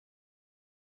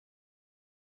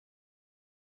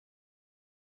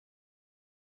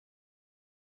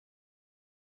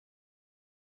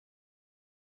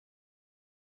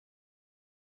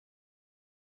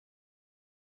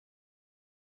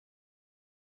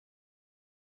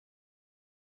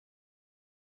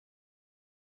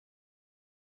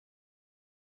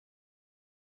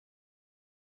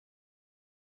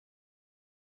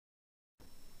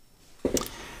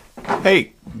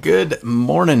Hey, good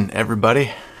morning,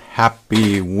 everybody.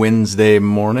 Happy Wednesday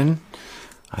morning.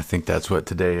 I think that's what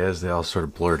today is. They all sort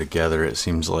of blur together, it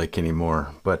seems like,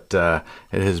 anymore. But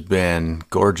it has been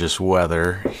gorgeous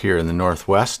weather here in the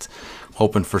Northwest.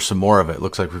 Hoping for some more of it.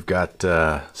 Looks like we've got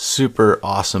super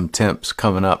awesome temps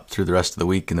coming up through the rest of the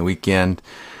week and the weekend.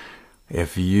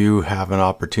 If you have an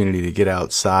opportunity to get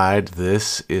outside,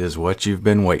 this is what you've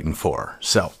been waiting for.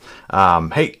 So,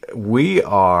 hey, we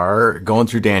are going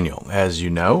through Daniel, as you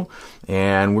know,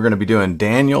 and we're going to be doing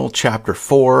Daniel chapter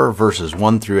 4, verses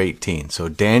 1 through 18. So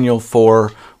Daniel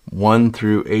 4, 1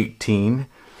 through 18.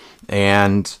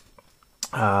 And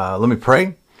let me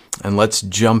pray, and let's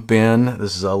jump in.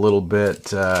 This is a little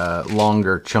bit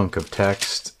longer chunk of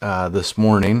text this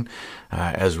morning.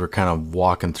 As we're kind of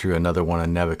walking through another one of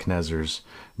Nebuchadnezzar's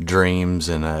dreams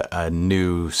and a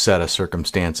new set of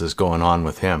circumstances going on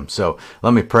with him. So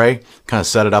let me pray, kind of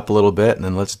set it up a little bit, and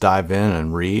then let's dive in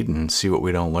and read and see what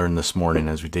we don't learn this morning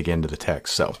as we dig into the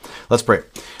text. So let's pray.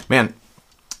 Man,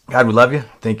 God, we love you.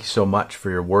 Thank you so much for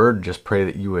your word. Just pray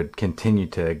that you would continue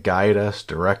to guide us,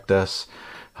 direct us,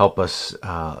 help us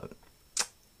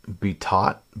be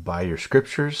taught by your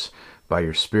scriptures, by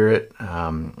your spirit,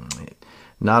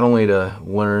 not only to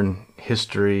learn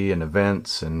history and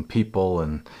events and people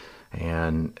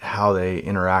and how they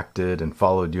interacted and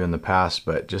followed you in the past,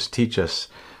 but just teach us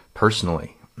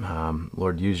personally.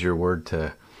 Lord, use your word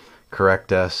to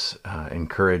correct us,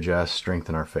 encourage us,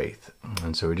 strengthen our faith.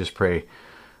 And so we just pray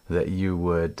that you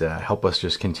would help us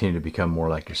just continue to become more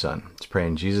like your son. Let's pray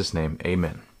in Jesus' name.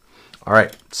 Amen. All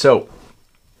right, so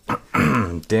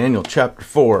Daniel chapter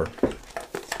 4.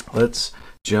 Let's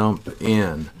jump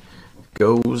in.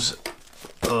 Goes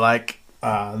like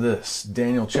this.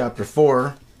 Daniel chapter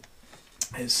 4,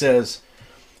 it says,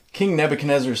 King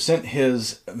Nebuchadnezzar sent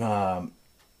his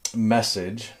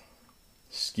message,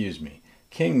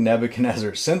 King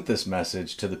Nebuchadnezzar sent this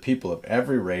message to the people of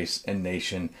every race and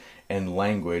nation and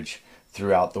language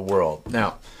throughout the world.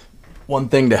 Now, one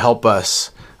thing to help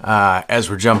us as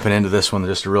we're jumping into this one,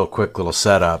 just a real quick little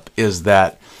setup, is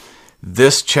that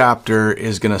this chapter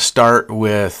is going to start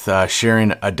with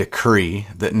sharing a decree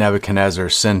that Nebuchadnezzar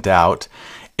sent out.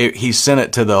 He sent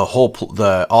it to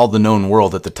all the known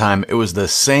world at the time. It was the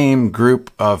same group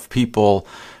of people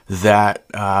that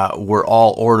were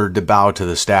all ordered to bow to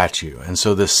the statue. And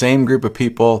so the same group of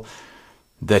people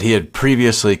that he had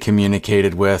previously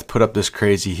communicated with put up this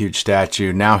crazy huge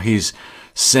statue. Now he's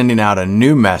sending out a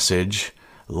new message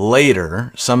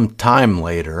later, sometime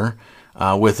later,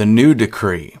 with a new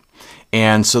decree.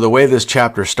 And so the way this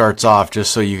chapter starts off,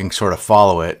 just so you can sort of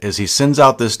follow it, is he sends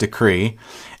out this decree,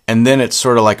 and then it's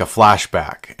sort of like a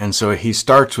flashback. And so he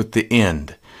starts with the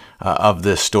end of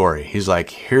this story. He's like,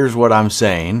 here's what I'm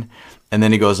saying. And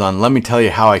then he goes on, let me tell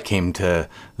you how I came to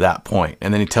that point.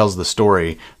 And then he tells the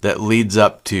story that leads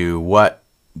up to what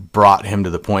brought him to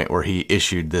the point where he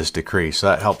issued this decree. So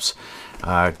that helps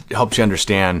you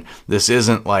understand this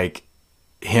isn't like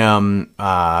him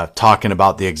talking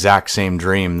about the exact same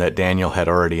dream that Daniel had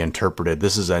already interpreted.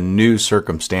 This is a new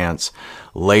circumstance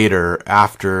later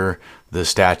after the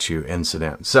statue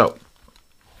incident. So,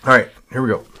 all right, here we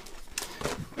go.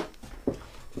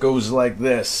 Goes like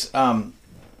this.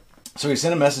 So he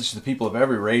sent a message to the people of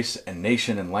every race and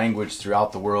nation and language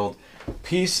throughout the world.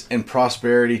 Peace and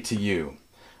prosperity to you.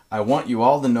 I want you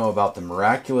all to know about the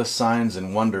miraculous signs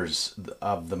and wonders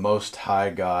of the Most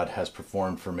High God has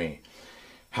performed for me.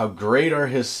 How great are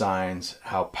his signs,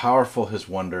 how powerful his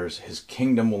wonders, his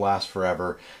kingdom will last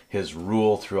forever, his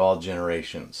rule through all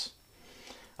generations.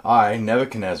 I,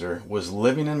 Nebuchadnezzar, was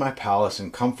living in my palace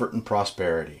in comfort and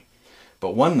prosperity.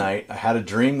 But one night I had a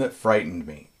dream that frightened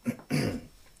me.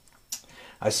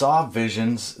 I saw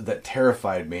visions that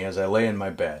terrified me as I lay in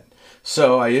my bed.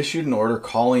 So I issued an order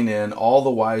calling in all the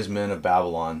wise men of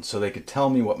Babylon so they could tell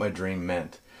me what my dream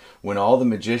meant. When all the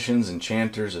magicians,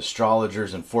 enchanters,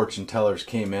 astrologers, and fortune tellers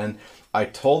came in, I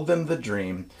told them the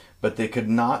dream, but they could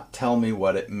not tell me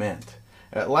what it meant.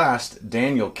 At last,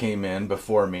 Daniel came in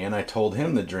before me, and I told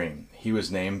him the dream. He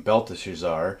was named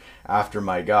Belteshazzar, after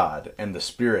my God, and the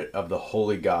spirit of the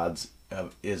holy gods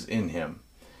is in him.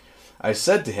 I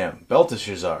said to him,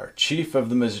 Belteshazzar, chief of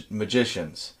the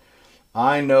magicians,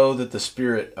 I know that the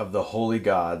spirit of the holy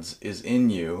gods is in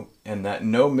you, and that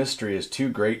no mystery is too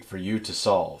great for you to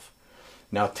solve.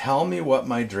 Now tell me what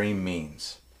my dream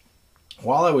means.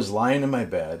 While I was lying in my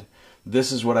bed, this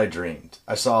is what I dreamed.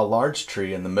 I saw a large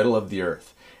tree in the middle of the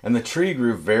earth, and the tree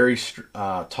grew very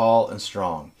tall and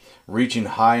strong, reaching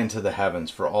high into the heavens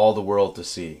for all the world to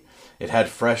see. It had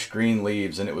fresh green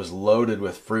leaves, and it was loaded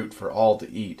with fruit for all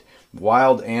to eat.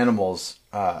 Wild animals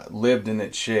lived in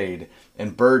its shade,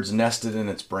 and birds nested in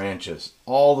its branches.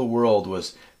 All the world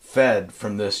was fed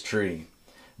from this tree.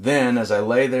 Then, as I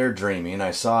lay there dreaming,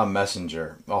 I saw a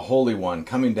messenger, a holy one,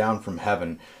 coming down from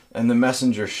heaven, and the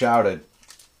messenger shouted,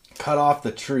 "Cut off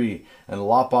the tree and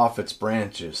lop off its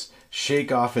branches,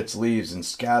 shake off its leaves and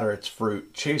scatter its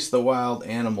fruit, chase the wild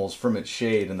animals from its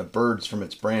shade and the birds from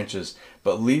its branches,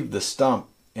 but leave the stump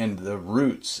and the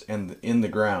roots and in the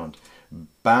ground,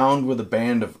 bound with a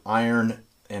band of iron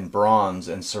and bronze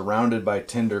and surrounded by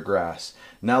tender grass.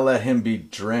 Now let him be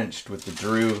drenched with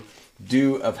the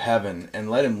dew of heaven, and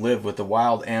let him live with the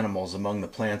wild animals among the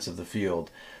plants of the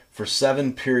field. For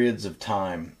 7 periods of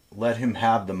time, let him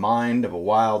have the mind of a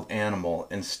wild animal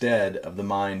instead of the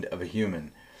mind of a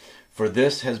human. For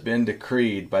this has been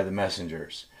decreed by the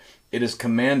messengers. It is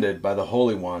commanded by the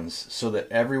holy ones, so that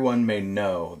everyone may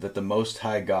know that the Most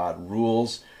High God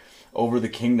rules over the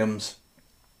kingdoms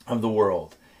of the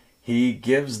world. He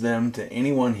gives them to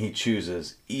anyone he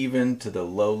chooses, even to the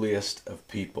lowliest of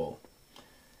people."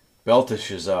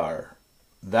 Belteshazzar,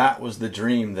 that was the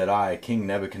dream that I, King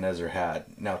Nebuchadnezzar, had.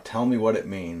 Now tell me what it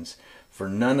means, for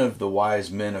none of the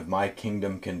wise men of my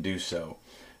kingdom can do so.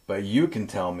 But you can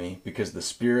tell me, because the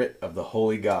spirit of the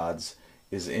holy gods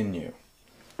is in you.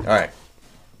 All right.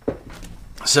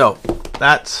 So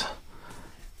that's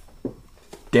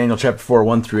Daniel chapter 4,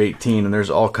 1 through 18, and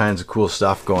there's all kinds of cool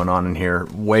stuff going on in here,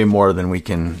 way more than we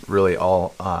can really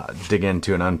all dig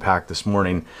into and unpack this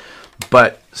morning.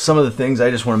 But some of the things I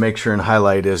just want to make sure and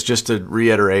highlight is, just to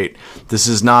reiterate, this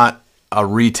is not a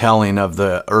retelling of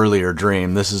the earlier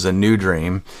dream. This is a new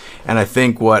dream. And I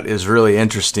think what is really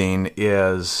interesting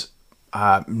is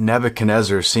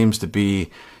Nebuchadnezzar seems to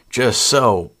be just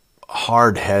so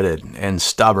hard-headed and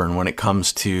stubborn when it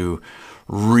comes to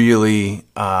really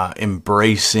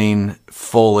embracing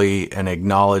fully and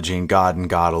acknowledging God and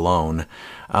God alone.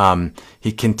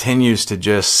 He continues to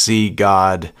just see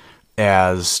God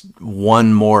as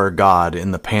one more God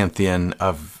in the pantheon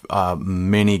of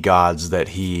many gods that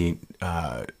he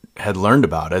had learned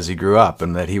about as he grew up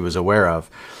and that he was aware of.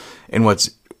 And what's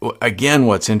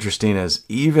interesting is,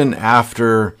 even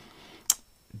after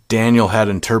Daniel had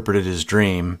interpreted his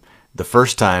dream the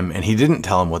first time, and he didn't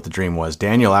tell him what the dream was,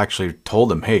 Daniel actually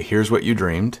told him, "Hey, here's what you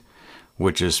dreamed,"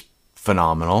 which is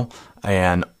phenomenal,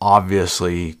 and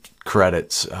obviously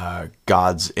credits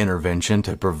God's intervention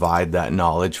to provide that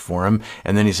knowledge for him.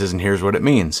 And then he says, "And here's what it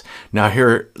means." Now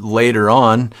here later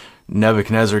on,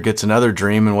 Nebuchadnezzar gets another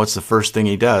dream, and what's the first thing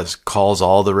he does? Calls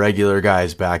all the regular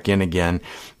guys back in again.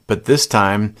 But this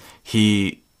time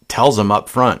he tells them up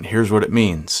front, here's what it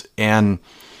means. And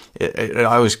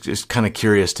I was just kind of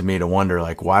curious to me to wonder,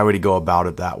 like, why would he go about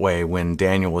it that way when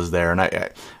Daniel was there? And I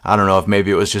don't know if maybe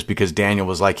it was just because Daniel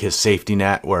was like his safety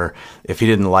net, where if he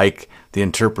didn't like the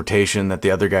interpretation that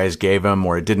the other guys gave him,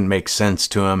 or it didn't make sense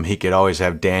to him, he could always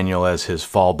have Daniel as his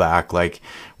fallback. Like,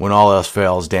 when all else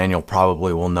fails, Daniel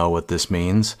probably will know what this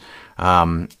means.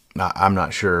 I'm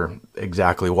not sure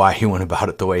exactly why he went about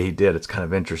it the way he did. It's kind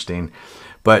of interesting.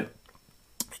 But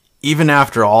even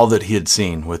after all that he had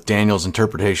seen with Daniel's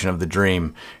interpretation of the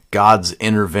dream, God's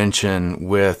intervention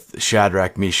with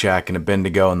Shadrach, Meshach, and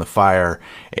Abednego in the fire,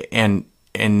 and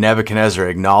Nebuchadnezzar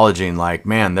acknowledging, like,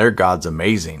 man, their God's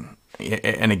amazing.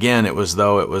 And again, it was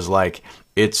like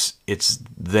it's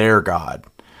their God,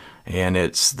 and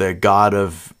it's the God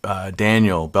of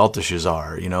Daniel,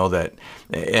 Belteshazzar, that.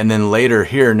 And then later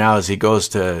here, now as he goes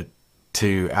to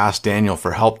ask Daniel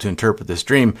for help to interpret this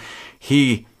dream,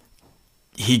 he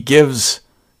gives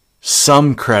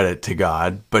some credit to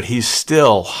God, but he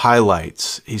still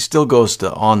goes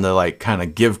to kind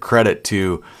of give credit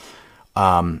to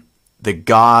the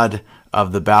God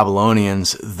of the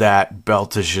Babylonians that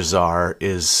Belteshazzar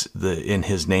is in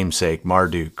his namesake,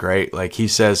 Marduk, right? Like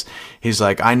he's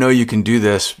like, I know you can do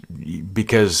this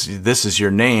because this is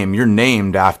your name. You're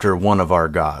named after one of our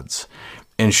gods.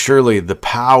 And surely the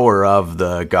power of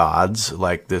the gods,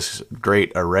 like this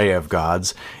great array of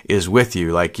gods, is with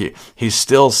you. Like he's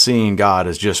still seeing God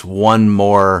as just one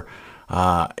more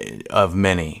of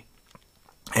many,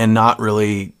 and not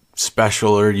really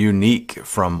special or unique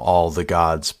from all the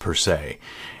gods per se.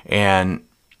 And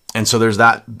so there's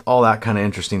all that kind of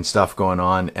interesting stuff going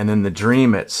on. And then the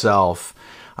dream itself,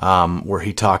 where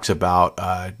he talks about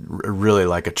really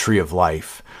like a tree of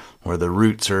life, where the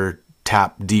roots are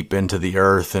tapped deep into the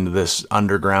earth, into this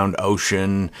underground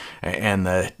ocean, and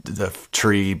the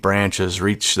tree branches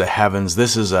reach the heavens.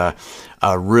 This is a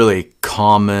really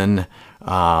common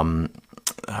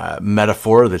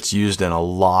metaphor that's used in a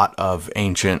lot of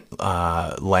ancient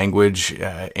language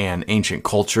and ancient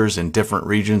cultures in different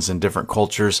regions and different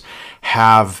cultures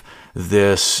have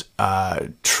this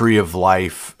tree of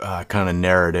life kind of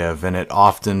narrative, and it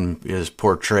often is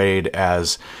portrayed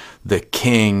as the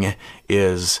king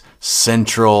is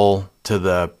central to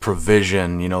the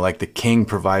provision, like the king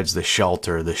provides the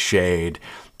shelter, the shade,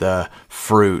 the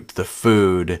fruit, the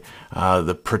food,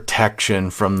 the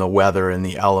protection from the weather and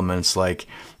the elements. Like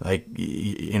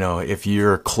if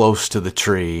you're close to the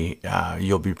tree,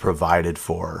 you'll be provided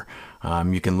for.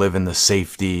 You can live in the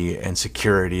safety and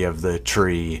security of the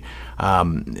tree.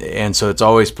 And so it's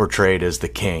always portrayed as the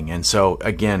king. And so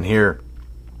again, here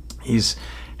he's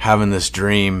having this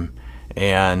dream,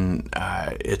 and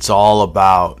it's all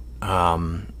about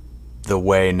the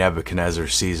way Nebuchadnezzar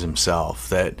sees himself,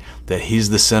 that he's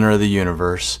the center of the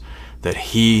universe, that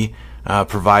he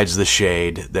provides the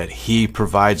shade, that he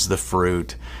provides the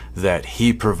fruit, that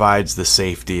he provides the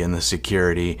safety and the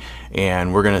security.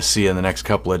 And we're going to see in the next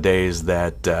couple of days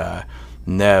that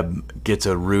Neb gets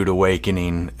a rude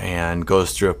awakening and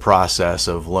goes through a process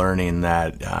of learning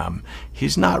that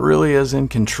he's not really as in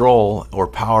control or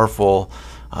powerful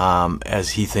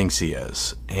as he thinks he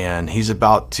is. And he's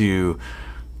about to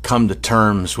come to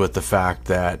terms with the fact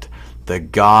that the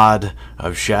God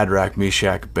of Shadrach,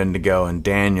 Meshach, Abednego, and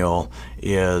Daniel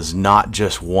is not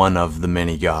just one of the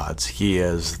many gods. He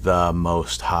is the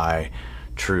most high,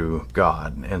 true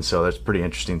God. And so that's pretty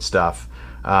interesting stuff.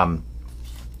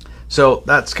 So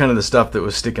that's kind of the stuff that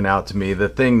was sticking out to me. The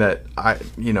thing that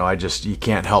you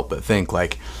can't help but think,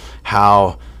 like,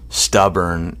 how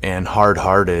stubborn and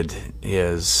hard-hearted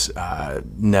is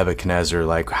Nebuchadnezzar.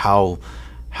 Like, how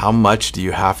much do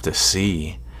you have to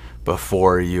see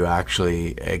before you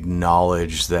actually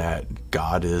acknowledge that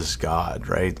God is God,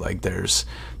 right? Like there's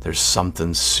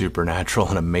something supernatural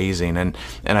and amazing. And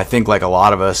I think, like a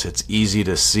lot of us, it's easy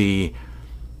to see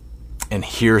and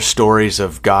hear stories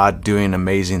of God doing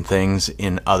amazing things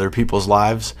in other people's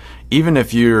lives, even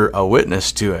if you're a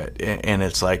witness to it. And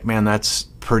it's like, man, that's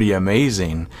pretty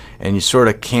amazing. And you sort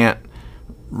of can't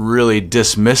really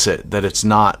dismiss it, that it's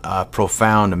not a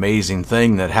profound, amazing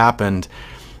thing that happened,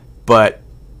 but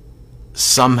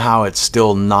somehow it's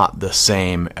still not the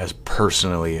same as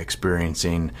personally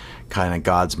experiencing kind of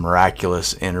God's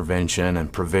miraculous intervention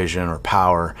and provision or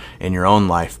power in your own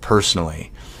life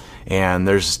personally. And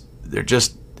there's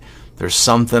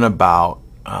something about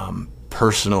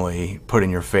personally putting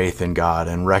your faith in God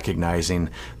and recognizing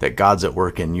that God's at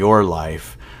work in your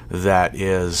life that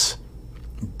is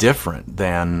different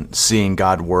than seeing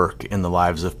God work in the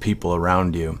lives of people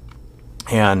around you.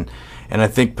 And I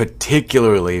think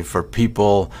particularly for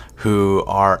people who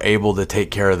are able to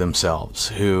take care of themselves,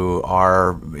 who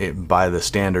are, by the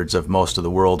standards of most of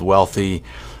the world, wealthy,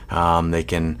 they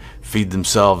can feed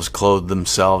themselves, clothe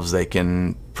themselves, they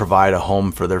can provide a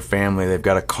home for their family, they've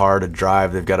got a car to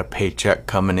drive, they've got a paycheck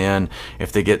coming in.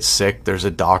 If they get sick, there's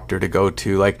a doctor to go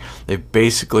to. Like, they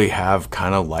basically have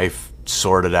kind of life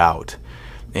sorted out.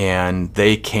 And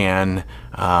they can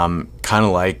kind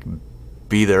of like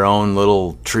be their own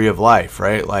little tree of life,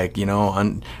 right? Like,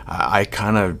 I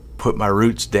kind of put my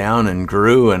roots down and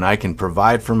grew, and I can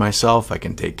provide for myself. I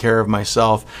can take care of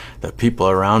myself. The people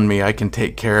around me I can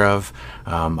take care of.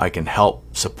 I can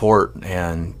help support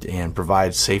and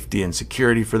provide safety and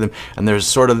security for them. And there's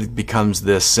sort of becomes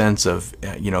this sense of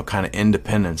kind of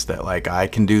independence, that like, I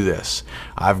can do this.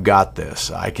 I've got this.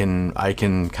 I can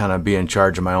kind of be in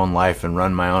charge of my own life and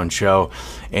run my own show,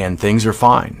 and things are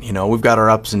fine. We've got our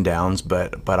ups and downs,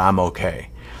 but I'm okay.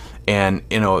 And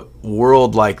in a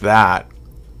world like that,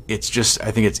 I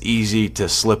think it's easy to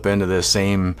slip into the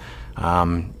same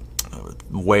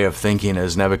way of thinking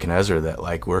as Nebuchadnezzar, that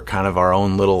like we're kind of our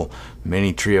own little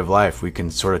mini tree of life. We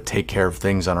can sort of take care of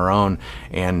things on our own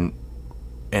and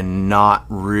not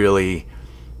really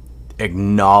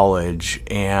acknowledge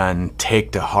and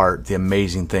take to heart the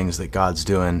amazing things that God's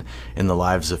doing in the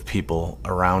lives of people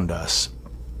around us.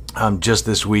 Just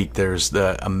this week, there's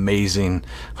the amazing,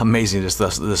 just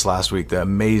this last week, the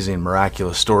amazing,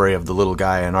 miraculous story of the little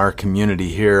guy in our community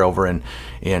here over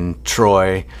in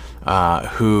Troy,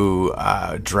 who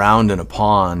drowned in a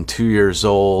pond, 2 years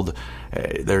old.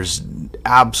 There's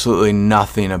absolutely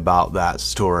nothing about that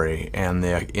story and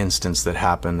the instance that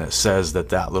happened that says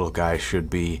that little guy should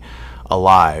be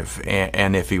alive.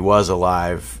 And if he was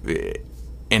alive,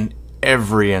 in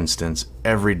every instance,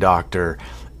 every doctor,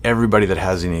 everybody that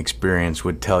has any experience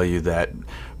would tell you that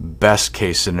best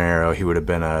case scenario, he would have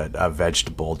been a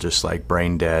vegetable, just like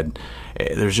brain dead.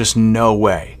 There's just no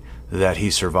way that he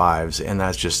survives. And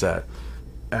that's just a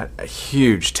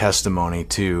huge testimony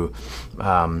to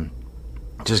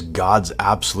just God's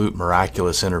absolute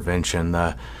miraculous intervention.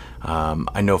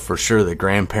 I know for sure the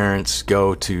grandparents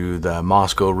go to the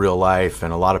Moscow Real Life,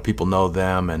 and a lot of people know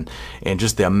them, and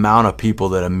just the amount of people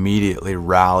that immediately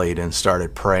rallied and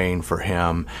started praying for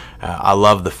him. I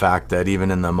love the fact that even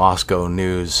in the Moscow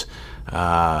News,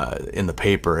 in the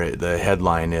paper, the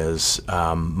headline is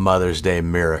Mother's Day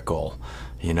Miracle.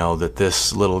 You know, that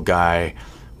this little guy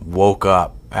woke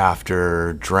up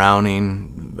after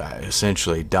drowning,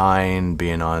 essentially dying,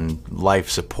 being on life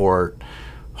support,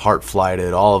 heart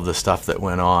flighted, all of the stuff that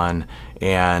went on,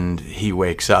 and he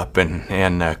wakes up,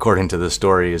 and according to the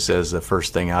story, it says the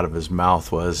first thing out of his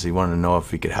mouth was he wanted to know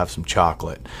if he could have some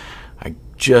chocolate. I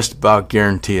just about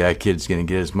guarantee that kid's going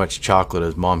to get as much chocolate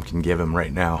as mom can give him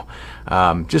right now.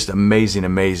 Just amazing,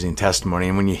 amazing testimony.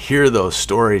 And when you hear those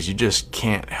stories, you just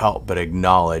can't help but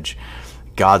acknowledge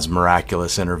God's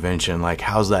miraculous intervention. Like,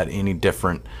 how's that any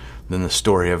different than the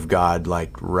story of God,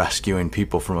 like, rescuing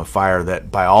people from a fire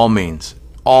that by all means,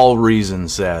 all reason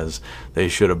says they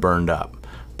should have burned up,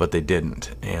 but they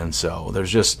didn't. And so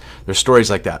there's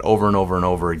stories like that over and over and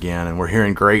over again. And we're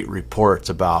hearing great reports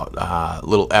about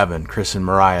little Evan, Chris and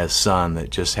Mariah's son,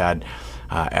 that just had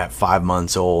at 5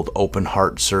 months old open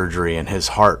heart surgery, and his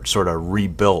heart sort of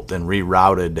rebuilt and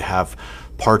rerouted to have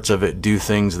parts of it do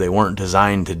things they weren't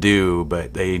designed to do,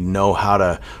 but they know how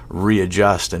to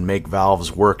readjust and make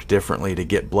valves work differently to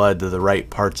get blood to the right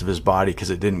parts of his body because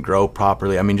it didn't grow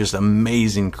properly. I mean, just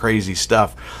amazing, crazy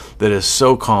stuff that is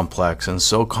so complex and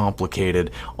so complicated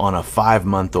on a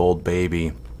 5-month-old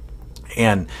baby.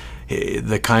 And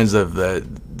the kinds of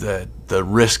the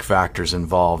risk factors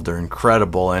involved are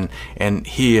incredible, and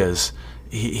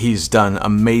he's done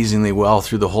amazingly well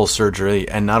through the whole surgery,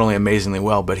 and not only amazingly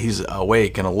well, but he's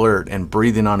awake and alert and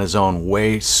breathing on his own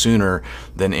way sooner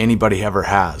than anybody ever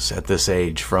has at this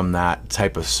age from that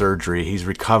type of surgery. He's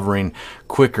recovering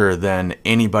quicker than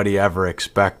anybody ever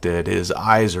expected. His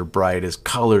eyes are bright, his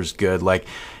color's good. Like,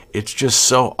 it's just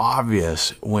so obvious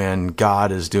when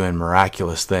God is doing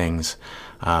miraculous things.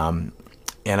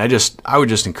 And I would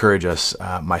just encourage us,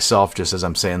 myself, just as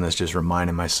I'm saying this, just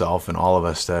reminding myself and all of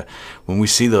us to, when we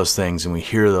see those things and we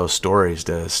hear those stories,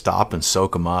 to stop and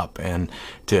soak them up and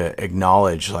to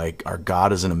acknowledge, like, our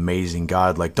God is an amazing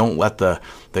God. Like, don't let the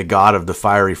God of the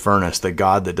fiery furnace, the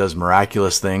God that does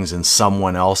miraculous things in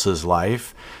someone else's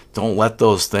life, don't let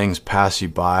those things pass you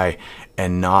by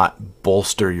and not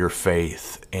bolster your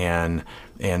faith and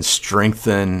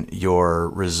strengthen your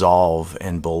resolve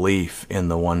and belief in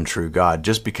the one true God.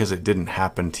 Just because it didn't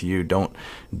happen to you, don't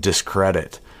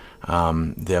discredit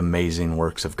the amazing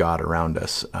works of God around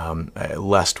us,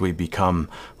 lest we become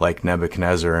like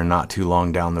Nebuchadnezzar, and not too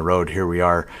long down the road, here we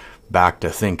are back to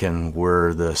thinking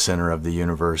we're the center of the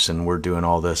universe and we're doing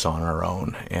all this on our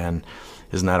own. And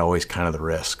isn't that always kind of the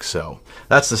risk? So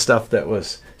that's the stuff that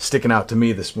was sticking out to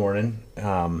me this morning.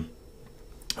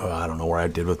 I don't know where I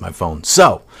did with my phone.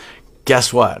 So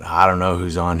guess what? I don't know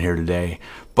who's on here today,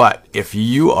 but if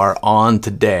you are on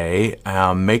today,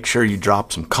 make sure you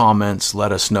drop some comments.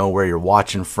 Let us know where you're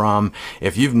watching from.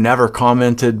 If you've never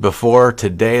commented before,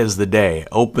 today is the day.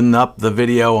 Open up the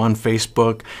video on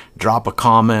Facebook, drop a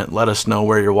comment, let us know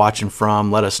where you're watching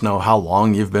from, let us know how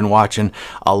long you've been watching.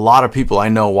 A lot of people I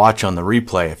know watch on the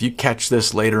replay. If you catch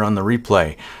this later on the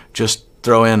replay, just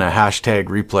throw in a hashtag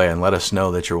replay and let us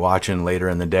know that you're watching later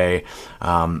in the day.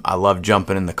 I love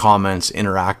jumping in the comments,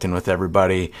 interacting with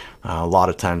everybody. A lot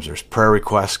of times there's prayer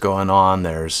requests going on.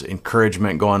 There's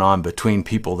encouragement going on between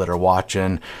people that are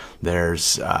watching.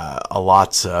 There's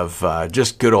lots of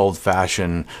just good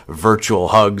old-fashioned virtual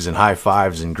hugs and high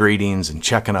fives and greetings and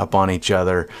checking up on each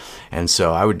other. And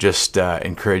so I would just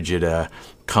encourage you to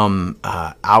come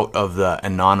out of the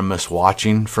anonymous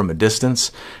watching from a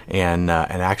distance and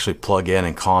actually plug in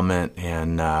and comment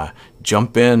and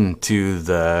jump into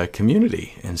the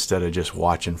community instead of just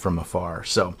watching from afar.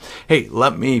 So, hey,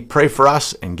 let me pray for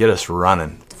us and get us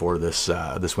running for this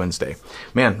Wednesday.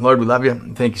 Man, Lord, we love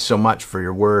you. Thank you so much for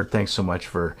your word. Thanks so much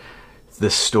for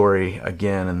this story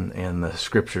again and the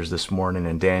scriptures this morning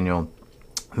in Daniel,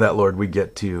 that, Lord, we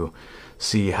get to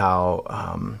see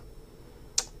how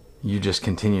you just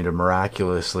continue to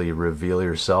miraculously reveal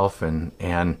yourself, and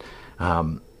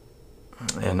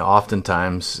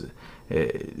oftentimes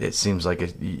it seems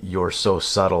like you're so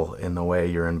subtle in the way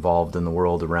you're involved in the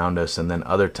world around us, and then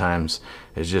other times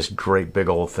it's just great big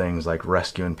old things like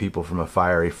rescuing people from a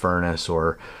fiery furnace,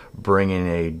 or bringing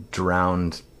a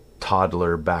drowned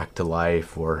toddler back to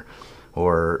life, or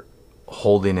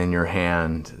holding in your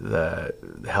hand the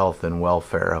health and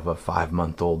welfare of a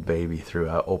 5-month-old baby through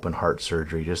open heart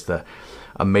surgery. Just the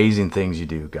amazing things you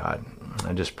do, God.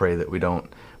 I just pray that we don't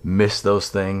miss those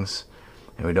things,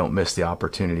 and we don't miss the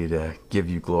opportunity to give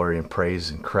you glory and praise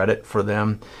and credit for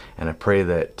them. And I pray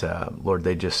that, Lord,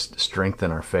 they just strengthen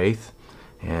our faith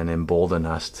and embolden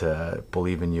us to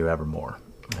believe in you evermore.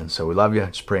 And so we love you.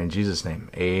 Just pray in Jesus' name.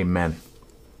 Amen.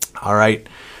 All right.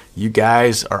 You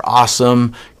guys are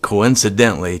awesome.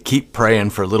 Coincidentally, keep praying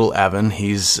for little Evan.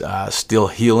 He's still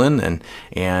healing,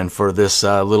 and for this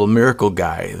little miracle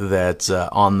guy that's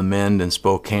on the mend in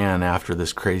Spokane after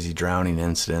this crazy drowning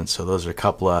incident. So those are a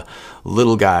couple of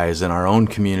little guys in our own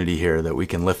community here that we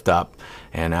can lift up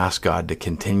and ask God to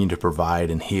continue to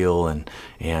provide and heal and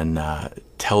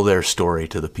tell their story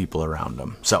to the people around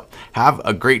them. So have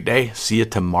a great day. See you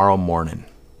tomorrow morning.